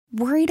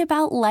Worried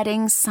about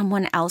letting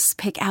someone else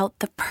pick out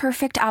the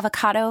perfect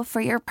avocado for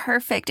your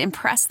perfect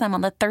impress them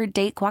on the third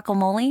date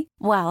guacamole?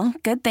 Well,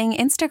 good thing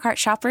Instacart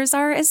shoppers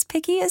are as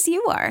picky as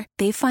you are.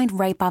 They find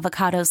ripe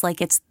avocados like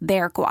it's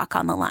their guac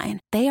on the line.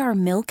 They are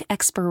milk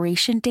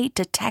expiration date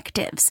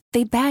detectives.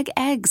 They bag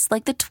eggs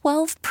like the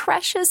 12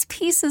 precious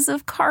pieces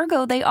of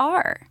cargo they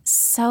are.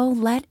 So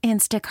let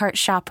Instacart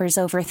shoppers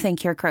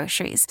overthink your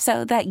groceries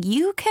so that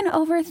you can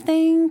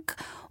overthink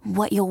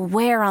what you'll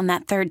wear on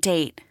that third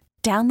date.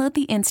 Download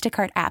the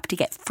Instacart app to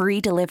get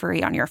free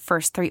delivery on your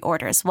first 3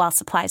 orders while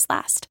supplies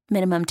last.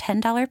 Minimum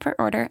 $10 per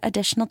order.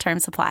 Additional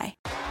terms apply.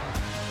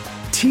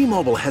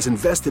 T-Mobile has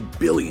invested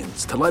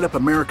billions to light up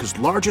America's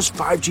largest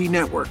 5G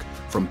network,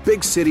 from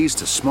big cities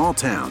to small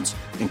towns,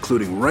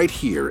 including right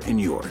here in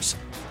yours.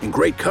 And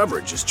great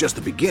coverage is just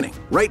the beginning.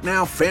 Right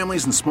now,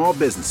 families and small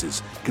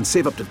businesses can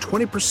save up to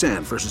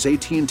 20% versus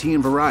AT&T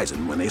and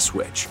Verizon when they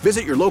switch.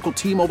 Visit your local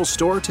T-Mobile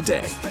store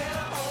today.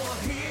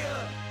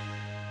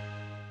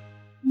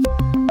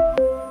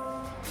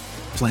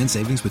 Plan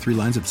savings with 3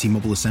 lines of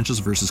T-Mobile Essentials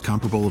versus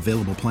comparable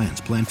available plans.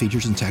 Plan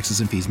features and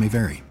taxes and fees may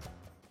vary.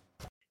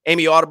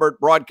 Amy Audibert,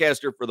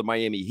 broadcaster for the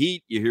Miami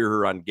Heat. You hear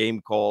her on Game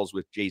Calls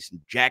with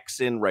Jason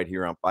Jackson right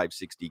here on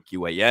 560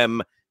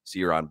 QAM. See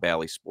her on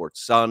Bally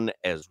Sports Sun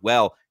as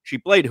well. She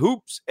played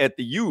hoops at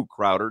the U,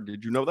 Crowder.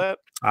 Did you know that?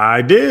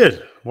 I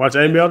did. Watch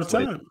Amy all the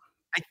time.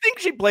 I think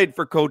she played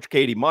for Coach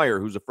Katie Meyer,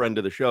 who's a friend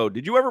of the show.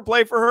 Did you ever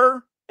play for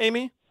her,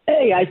 Amy?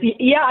 Hey,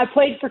 I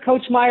played for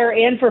Coach Meyer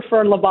and for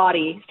Fern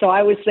Labate. So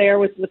I was there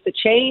with the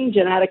change,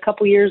 and I had a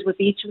couple years with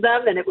each of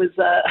them, and it was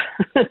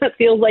it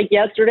feels like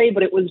yesterday,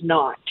 but it was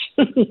not.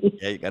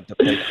 Yeah, you got to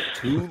play for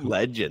 2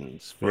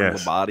 legends, Fern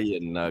Labate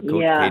and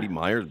Coach Katie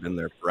Meyer's been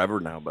there forever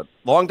now, but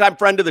longtime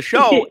friend of the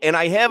show. And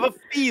I have a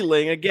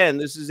feeling, again,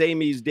 this is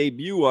Amy's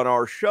debut on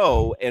our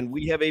show, and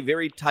we have a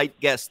very tight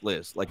guest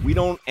list. Like, we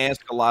don't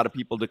ask a lot of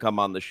people to come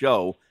on the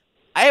show.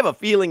 I have a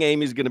feeling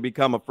Amy's going to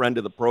become a friend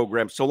of the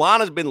program.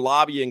 Solana's been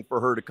lobbying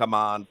for her to come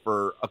on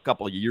for a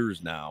couple of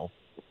years now,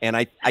 and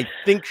I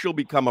think she'll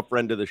become a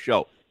friend of the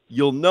show.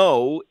 You'll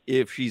know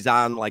if she's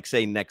on, like,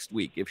 say, next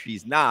week. If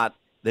she's not,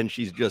 then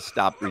she's just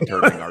stopped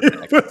returning our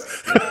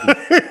texts.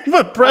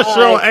 Put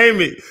pressure on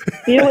Amy.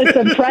 Feeling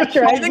some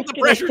pressure. I think the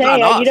pressure's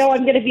on us.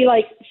 I'm going to be,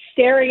 like,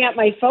 staring at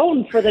my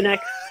phone for the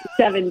next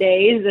 7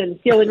 days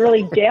and feeling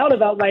really down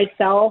about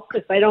myself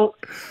if I don't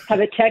have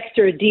a text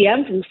or a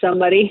DM from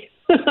somebody.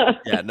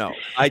 Yeah, no.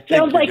 I think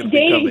sounds like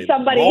dating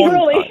somebody,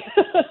 really.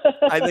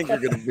 I think you're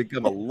going to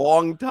become a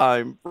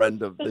long-time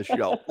friend of the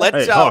show.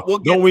 Let's.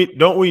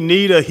 Don't we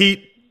need a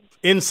Heat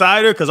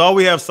insider? Because all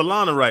we have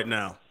Solana right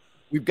now.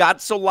 We've got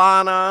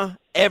Solana.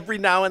 Every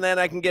now and then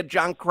I can get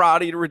John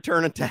Crotty to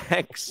return a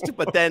text,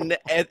 but then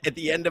at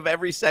the end of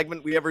every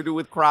segment we ever do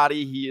with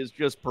Crotty, he is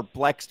just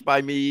perplexed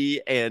by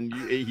me, and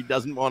he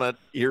doesn't want to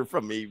hear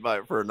from me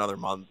for another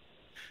month.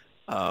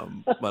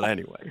 But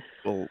anyway,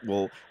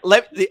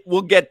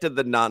 we'll get to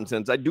the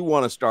nonsense. I do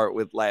want to start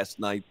with last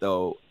night,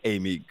 though,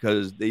 Amy,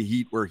 because the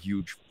Heat were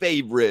huge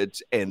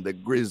favorites, and the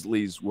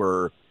Grizzlies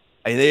were.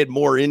 And they had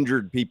more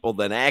injured people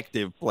than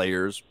active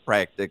players,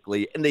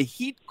 practically, and the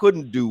Heat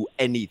couldn't do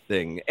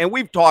anything. And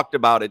we've talked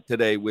about it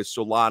today with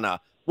Solana.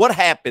 What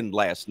happened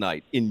last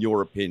night, in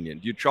your opinion?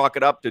 Do you chalk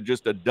it up to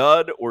just a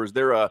dud, or is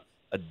there a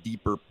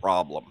deeper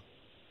problem?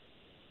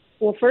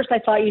 Well, first I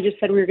thought you just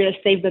said we were going to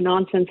save the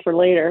nonsense for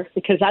later,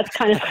 because that's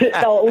kind of it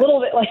felt a little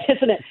bit like,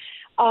 isn't it?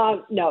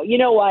 No, you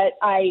know what?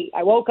 I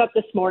woke up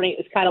this morning. It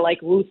was kind of like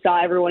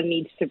woosah, everyone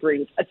needs to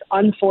breathe. It's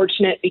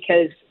unfortunate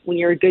because when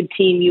you're a good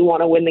team, you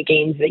want to win the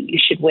games that you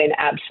should win,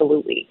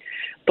 absolutely.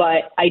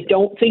 But I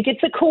don't think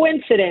it's a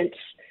coincidence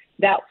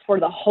that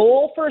for the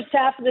whole first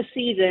half of the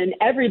season,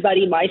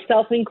 everybody,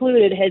 myself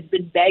included, has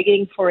been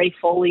begging for a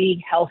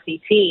fully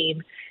healthy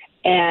team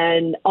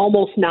and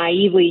almost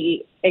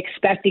naively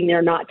expecting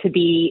there not to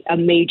be a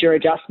major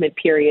adjustment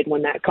period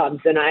when that comes.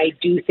 And I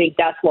do think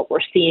that's what we're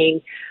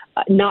seeing.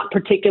 Not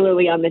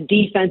particularly on the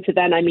defensive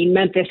end. I mean,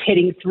 Memphis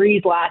hitting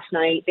threes last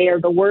night. They are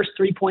the worst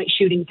three-point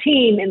shooting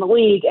team in the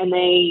league, and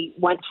they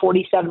went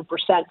 47%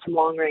 from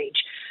long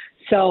range.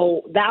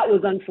 So that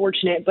was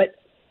unfortunate. But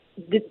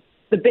the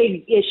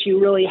big issue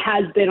really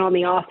has been on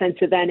the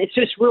offensive end. It's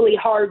just really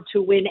hard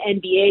to win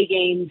NBA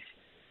games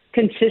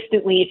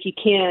consistently if you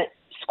can't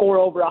score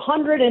over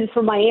 100. And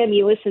for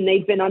Miami, listen,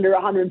 they've been under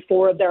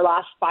 104 of their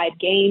last 5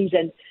 games,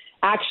 and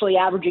actually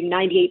averaging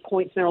 98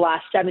 points in their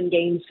last 7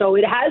 games. So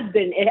it has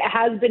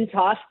been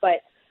tough,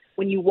 but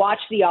when you watch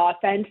the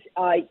offense,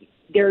 I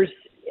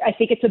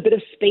think it's a bit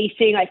of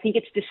spacing. I think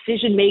it's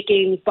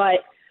decision-making,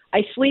 but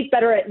I sleep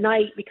better at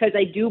night because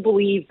I do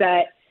believe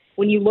that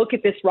when you look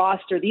at this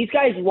roster, these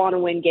guys want to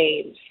win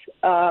games.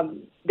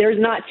 There's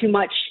not too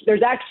much.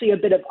 There's actually a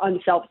bit of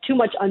too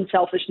much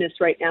unselfishness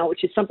right now,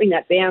 which is something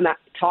that Bam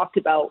talked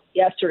about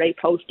yesterday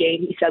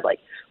post-game. He said, like,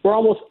 we're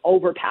almost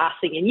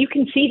overpassing, and you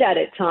can see that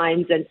at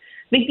times. And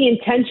I think the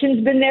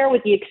intention's been there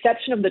with the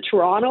exception of the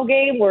Toronto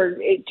game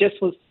where it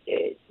just was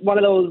one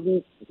of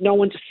those, no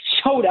one just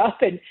showed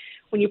up. And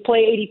when you play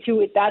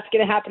 82, that's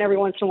going to happen every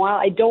once in a while.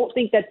 I don't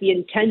think that the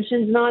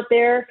intention's not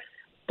there,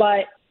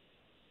 but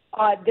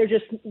There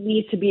just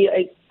needs to be,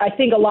 I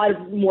think, a lot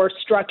of more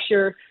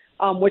structure,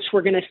 which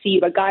we're going to see.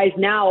 But guys,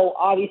 now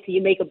obviously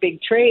you make a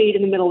big trade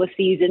in the middle of the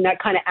season, that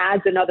kind of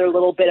adds another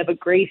little bit of a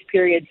grace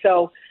period.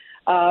 So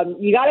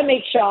you got to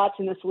make shots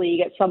in this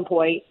league at some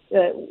point.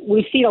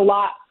 We've seen a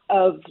lot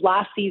of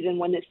last season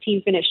when this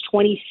team finished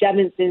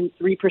 27th in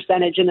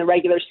 3% in the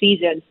regular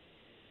season.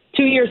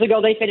 2 years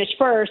ago, they finished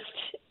first.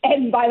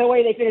 And by the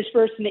way, they finished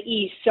first in the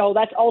East. So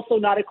that's also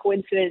not a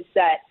coincidence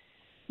that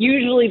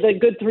usually the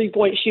good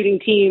three-point shooting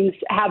teams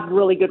have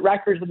really good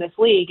records in this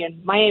league.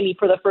 And Miami,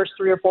 for the first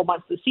 3 or 4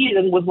 months of the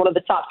season, was one of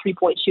the top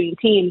three-point shooting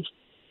teams.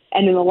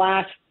 And in the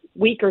last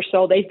week or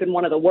so, they've been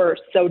one of the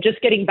worst. So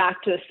just getting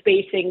back to the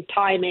spacing,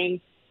 timing,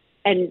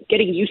 and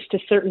getting used to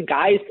certain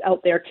guys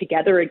out there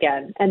together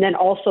again. And then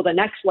also the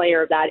next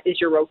layer of that is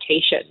your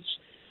rotations.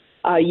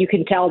 You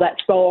can tell that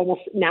Spo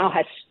almost now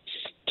has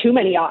too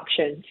many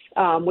options,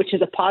 which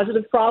is a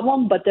positive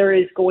problem, but there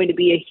is going to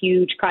be a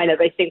huge kind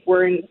of, I think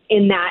we're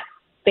in that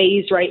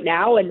phase right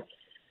now. And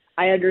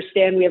I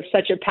understand we have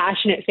such a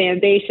passionate fan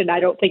base, and I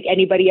don't think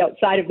anybody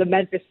outside of the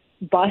Memphis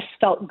bus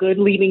felt good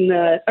leaving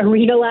the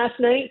arena last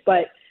night,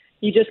 but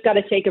you just got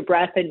to take a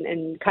breath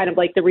and kind of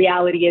like the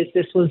reality is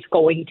this was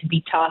going to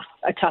be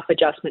a tough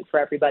adjustment for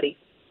everybody.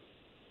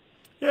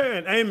 Yeah,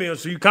 and Amy,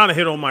 so you kind of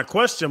hit on my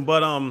question,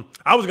 but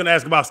I was going to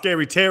ask about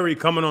Scary Terry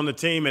coming on the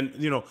team and,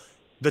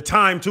 the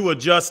time to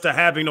adjust to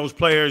having those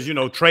players,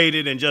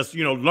 traded and just,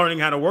 learning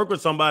how to work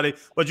with somebody.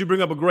 But you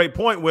bring up a great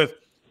point with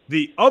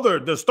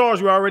the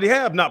stars we already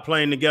have not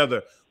playing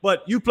together.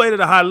 But you played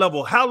at a high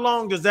level. How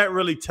long does that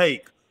really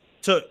take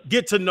to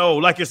get to know,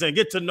 like you're saying,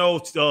 get to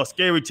know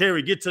Scary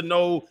Terry, get to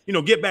know,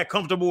 get back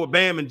comfortable with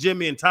Bam and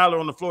Jimmy and Tyler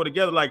on the floor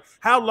together? Like,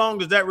 how long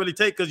does that really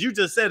take? Because you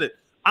just said it.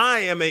 I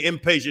am an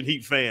impatient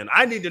Heat fan.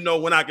 I need to know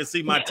when I can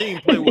see my team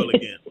play well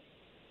again.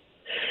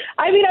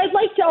 I mean, I'd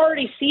like to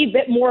already see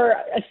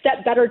a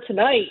step better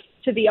tonight,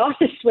 to be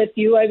honest with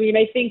you. I mean,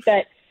 I think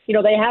that,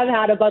 they have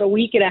had about a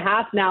week and a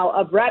half now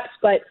of reps,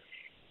 but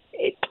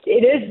it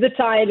is the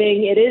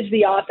timing, it is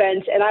the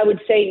offense. And I would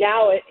say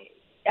now,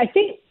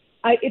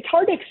 it's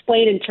hard to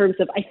explain in terms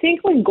of, I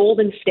think when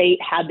Golden State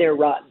had their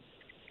run,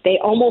 they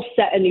almost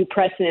set a new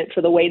precedent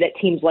for the way that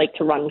teams like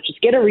to run, which is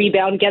get a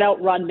rebound, get out,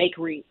 run, make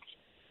reads.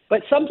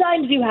 But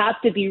sometimes you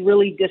have to be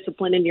really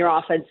disciplined in your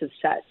offensive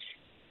sets,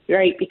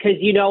 right? Because,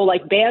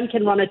 like Bam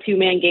can run a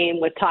two-man game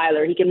with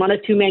Tyler. He can run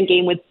a two-man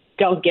game with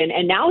Duncan.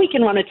 And now he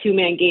can run a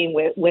two-man game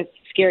with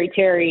Scary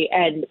Terry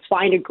and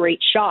find a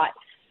great shot.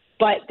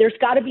 But there's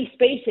got to be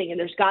spacing and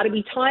there's got to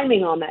be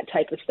timing on that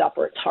type of stuff,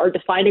 or it's hard to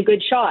find a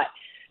good shot.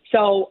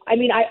 So, I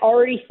mean, I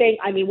already think,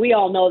 we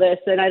all know this,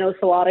 and I know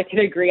Solana can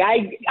agree.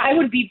 I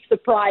would be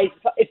surprised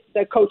if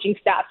the coaching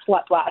staff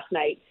slept last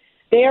night.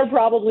 They are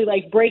probably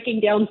like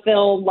breaking down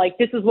film, like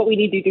this is what we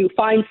need to do,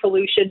 find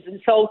solutions.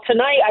 And so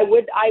tonight I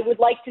would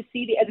like to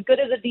see as good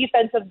as a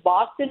defensive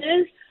Boston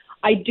is,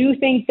 I do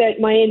think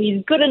that Miami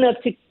is good enough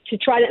to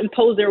try to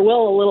impose their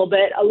will a little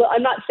bit.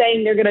 I'm not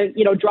saying they're going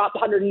to, drop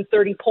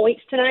 130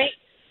 points tonight,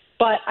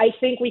 but I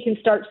think we can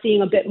start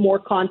seeing a bit more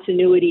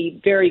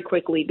continuity very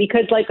quickly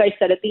because, like I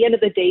said, at the end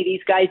of the day,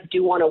 these guys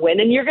do want to win,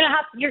 and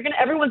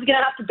everyone's going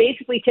to have to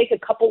basically take a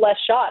couple less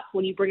shots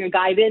when you bring a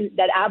guy in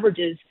that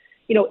averages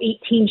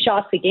 18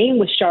 shots a game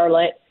with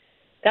Charlotte.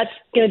 That's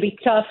going to be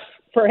tough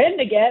for him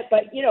to get,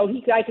 but,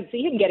 I could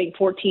see him getting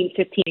 14,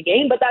 15 a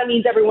game, but that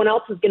means everyone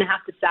else is going to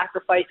have to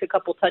sacrifice a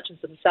couple touches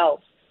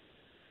themselves.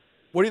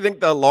 What do you think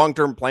the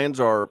long-term plans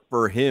are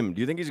for him?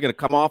 Do you think he's going to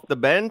come off the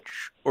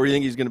bench, or do you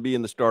think he's going to be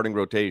in the starting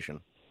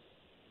rotation?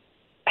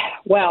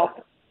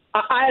 Well,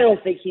 I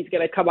don't think he's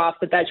going to come off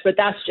the bench, but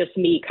that's just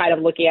me kind of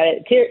looking at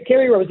it.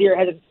 Terry Rozier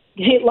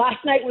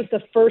last night was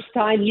the first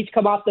time he's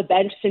come off the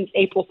bench since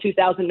April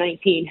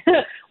 2019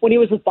 when he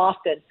was with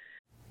Boston.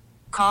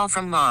 Call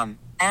from mom.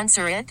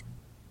 Answer it.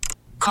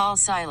 Call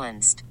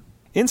silenced.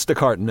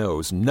 Instacart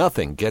knows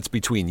nothing gets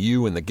between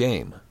you and the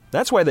game.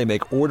 That's why they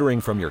make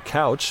ordering from your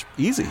couch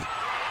easy.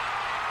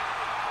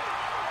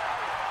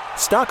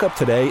 Stock up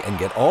today and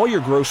get all your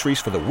groceries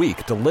for the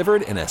week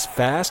delivered in as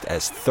fast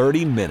as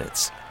 30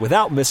 minutes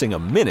without missing a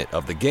minute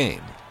of the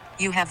game.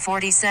 You have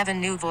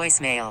 47 new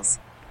voicemails.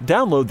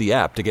 Download the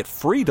app to get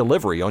free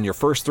delivery on your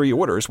first 3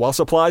 orders while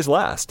supplies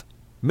last.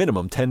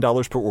 Minimum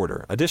 $10 per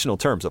order. Additional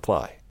terms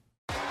apply.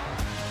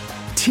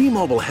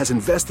 T-Mobile has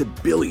invested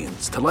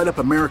billions to light up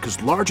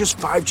America's largest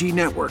 5G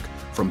network,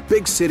 from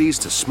big cities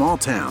to small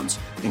towns,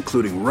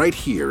 including right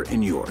here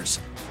in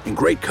yours. And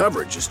great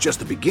coverage is just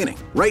the beginning.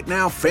 Right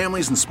now,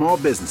 families and small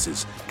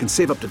businesses can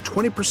save up to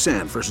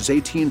 20% versus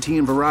AT&T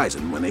and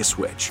Verizon when they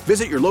switch.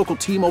 Visit your local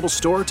T-Mobile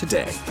store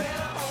today.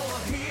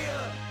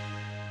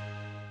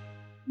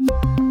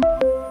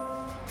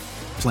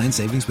 Plan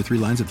savings with 3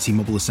 lines of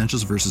T-Mobile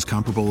Essentials versus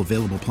comparable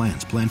available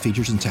plans. Plan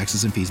features and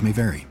taxes and fees may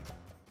vary.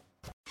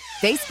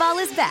 Baseball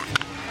is back,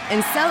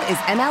 and so is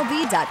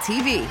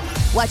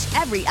MLB.tv.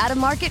 Watch every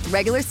out-of-market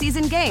regular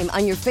season game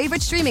on your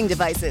favorite streaming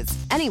devices,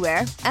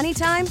 anywhere,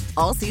 anytime,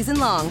 all season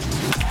long.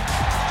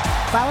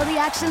 Follow the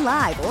action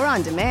live or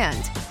on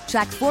demand.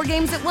 Track 4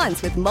 games at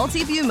once with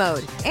multi-view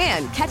mode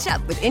and catch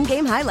up with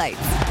in-game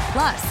highlights.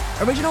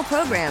 Plus, original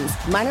programs,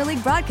 minor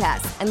league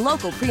broadcasts, and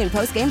local pre- and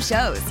post-game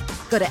shows.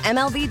 Go to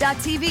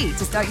MLB.tv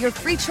to start your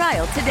free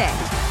trial today.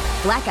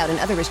 Blackout and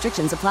other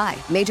restrictions apply.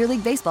 Major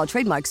League Baseball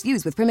trademarks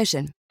used with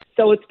permission.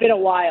 So it's been a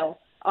while.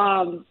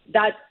 I'm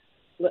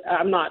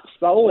not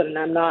Spo, and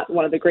I'm not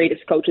one of the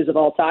greatest coaches of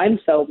all time,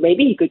 so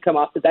maybe he could come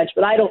off the bench,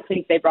 but I don't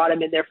think they brought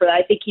him in there for that.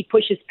 I think he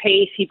pushes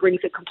pace. He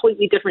brings a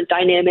completely different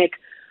dynamic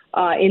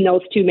in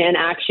those two-man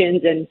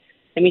actions, and,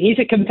 I mean, he's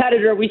a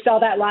competitor. We saw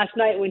that last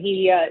night when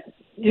he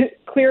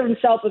cleared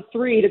himself of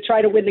three to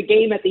try to win the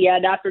game at the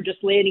end after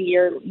just landing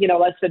here,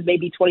 less than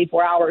maybe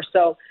 24 hours.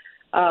 So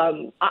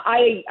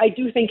I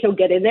do think he'll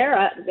get in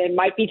there. It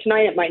might be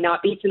tonight. It might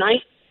not be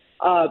tonight,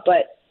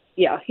 but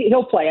yeah,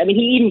 he'll play. I mean,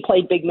 he even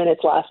played big minutes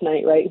last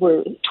night, right?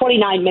 We're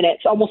 29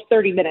 minutes, almost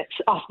 30 minutes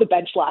off the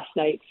bench last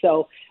night.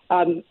 So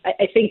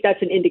I think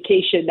that's an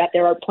indication that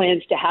there are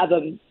plans to have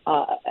him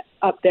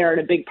up there in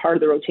a big part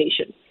of the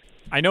rotation.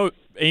 I know,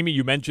 Amy,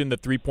 you mentioned the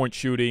three-point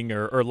shooting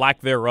or lack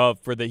thereof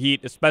for the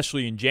Heat,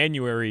 especially in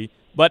January.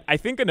 But I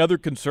think another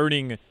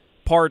concerning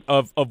part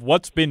of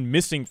what's been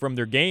missing from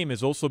their game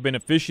has also been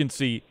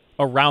efficiency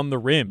around the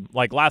rim.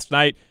 Like last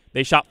night,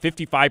 they shot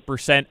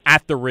 55%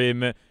 at the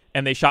rim,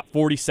 and they shot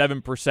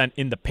 47%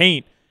 in the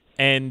paint.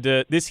 And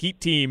this Heat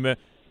team,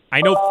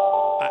 I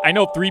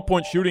know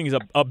three-point shooting is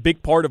a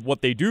big part of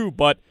what they do,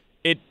 but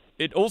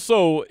it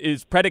also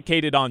is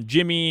predicated on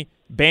Jimmy,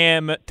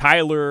 Bam,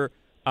 Tyler,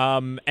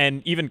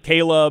 and even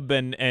Caleb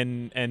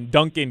and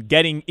Duncan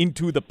getting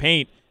into the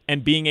paint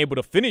and being able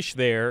to finish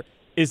there.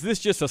 Is this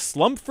just a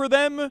slump for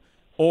them,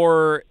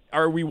 or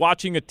are we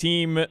watching a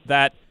team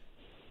that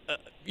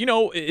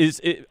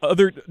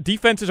other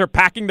defenses are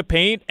packing the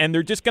paint, and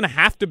they're just going to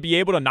have to be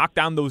able to knock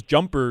down those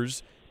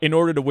jumpers in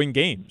order to win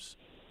games?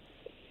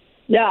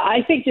 Yeah, I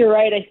think you're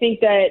right. I think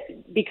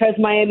that because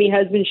Miami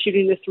has been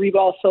shooting the three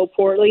ball so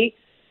poorly,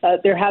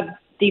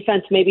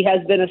 defense maybe has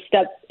been a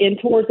step in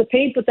towards the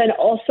paint, but then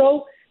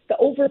also the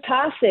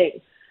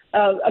overpassing.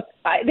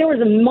 There was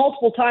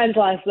multiple times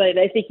last night,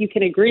 I think you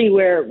can agree,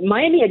 where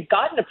Miami had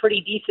gotten a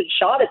pretty decent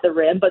shot at the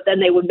rim, but then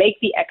they would make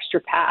the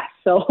extra pass,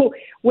 so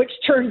which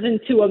turns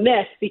into a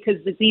miss because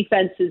the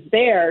defense is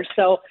there.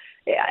 So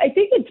I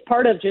think it's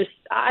part of just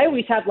 – I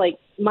always have,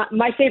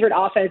 my favorite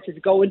offense is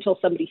go until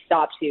somebody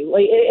stops you.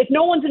 Like, if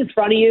no one's in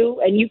front of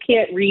you and you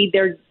can't read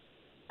their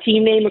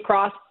team name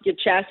across your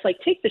chest,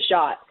 take the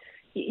shot.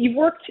 You've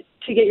worked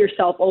to get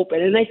yourself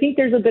open. And I think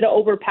there's a bit of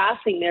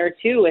overpassing there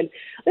too. And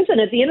listen,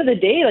 at the end of the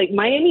day,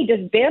 Miami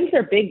just Bam's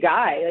their big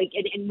guy.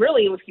 And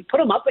really, if you put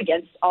him up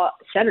against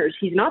centers,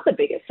 he's not the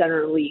biggest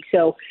center in the league.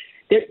 So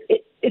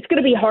it's going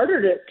to be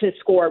harder to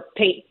score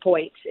paint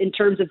points in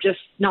terms of just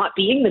not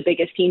being the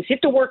biggest team. So you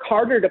have to work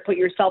harder to put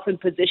yourself in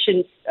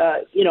positions,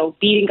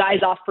 beating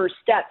guys off first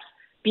steps,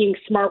 being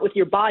smart with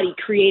your body,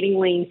 creating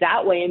lanes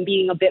that way, and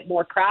being a bit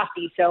more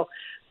crafty. So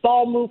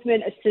ball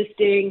movement,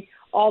 assisting,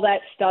 all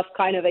that stuff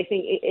I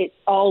think it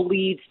all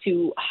leads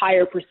to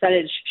higher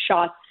percentage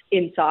shots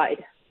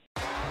inside.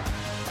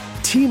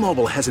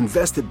 T-Mobile has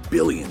invested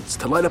billions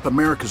to light up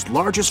America's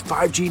largest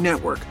 5G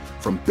network,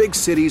 from big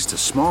cities to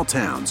small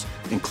towns,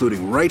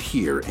 including right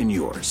here in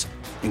yours.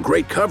 And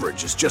great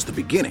coverage is just the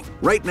beginning.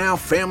 Right now,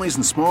 families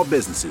and small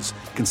businesses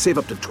can save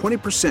up to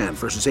 20%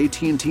 versus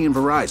AT&T and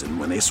Verizon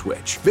when they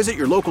switch. Visit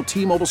your local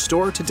T-Mobile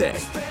store today.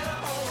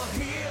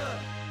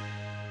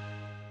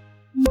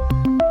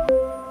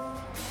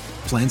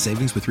 Plan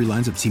savings with 3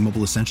 lines of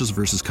T-Mobile Essentials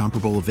versus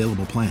comparable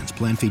available plans.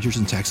 Plan features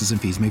and taxes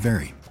and fees may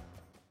vary.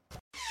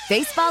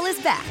 Baseball is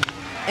back,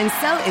 and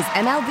so is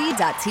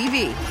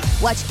MLB.tv.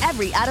 Watch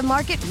every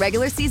out-of-market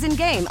regular season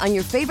game on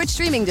your favorite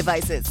streaming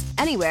devices,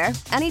 anywhere,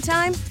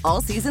 anytime, all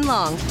season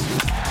long.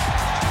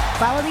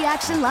 Follow the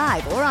action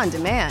live or on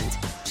demand.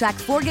 Track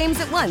 4 games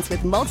at once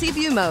with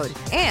multi-view mode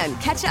and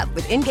catch up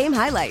with in-game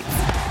highlights.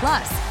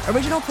 Plus,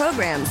 original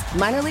programs,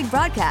 minor league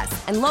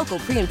broadcasts, and local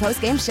pre- and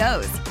post-game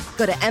shows.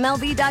 Go to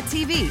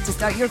MLB.tv to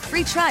start your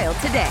free trial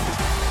today.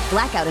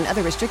 Blackout and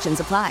other restrictions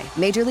apply.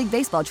 Major League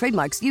Baseball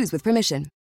trademarks used with permission.